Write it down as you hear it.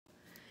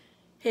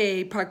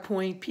Hey,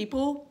 Parkpoint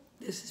people,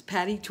 this is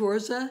Patty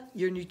Torza,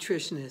 your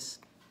nutritionist.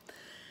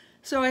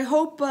 So I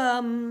hope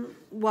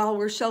while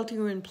we're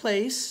sheltering in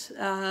place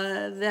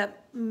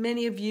that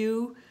many of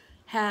you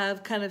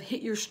have kind of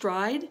hit your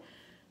stride,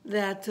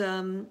 that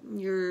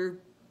you're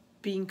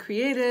being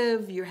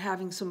creative, you're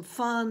having some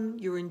fun,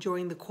 you're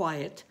enjoying the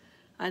quiet.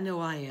 I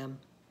know I am.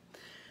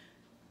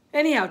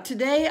 Anyhow,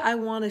 today I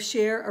want to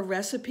share a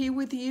recipe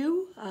with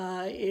you.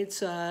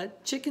 It's a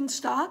chicken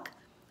stock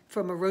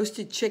from a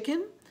roasted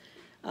chicken.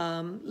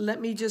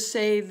 Let me just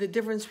say the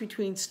difference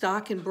between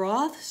stock and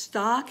broth.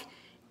 Stock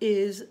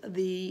is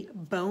the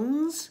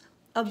bones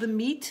of the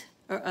meat,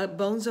 or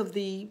bones of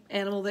the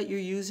animal that you're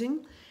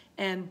using,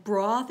 and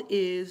broth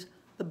is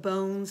the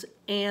bones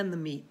and the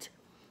meat.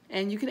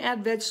 And you can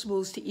add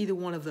vegetables to either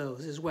one of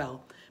those as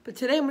well. But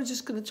today I'm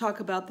just going to talk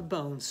about the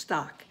bones,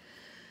 stock.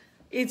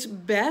 It's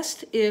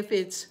best if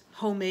it's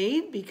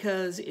homemade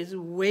because it's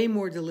way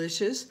more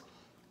delicious,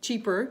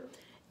 cheaper,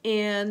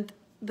 and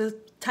the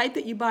type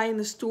that you buy in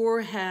the store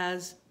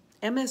has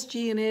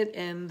MSG in it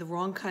and the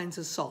wrong kinds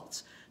of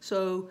salts.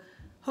 So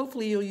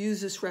hopefully you'll use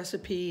this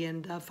recipe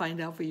and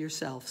find out for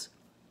yourselves.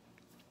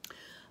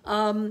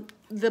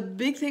 The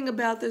big thing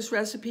about this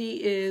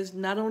recipe is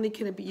not only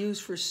can it be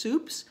used for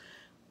soups,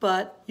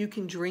 but you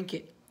can drink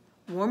it.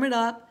 Warm it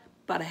up,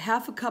 about a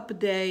half a cup a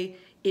day.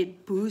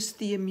 It boosts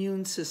the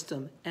immune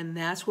system, and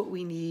that's what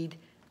we need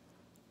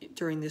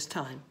during this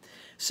time.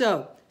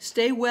 So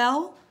stay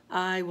well.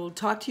 I will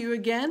talk to you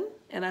again,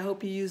 and I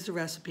hope you use the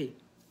recipe.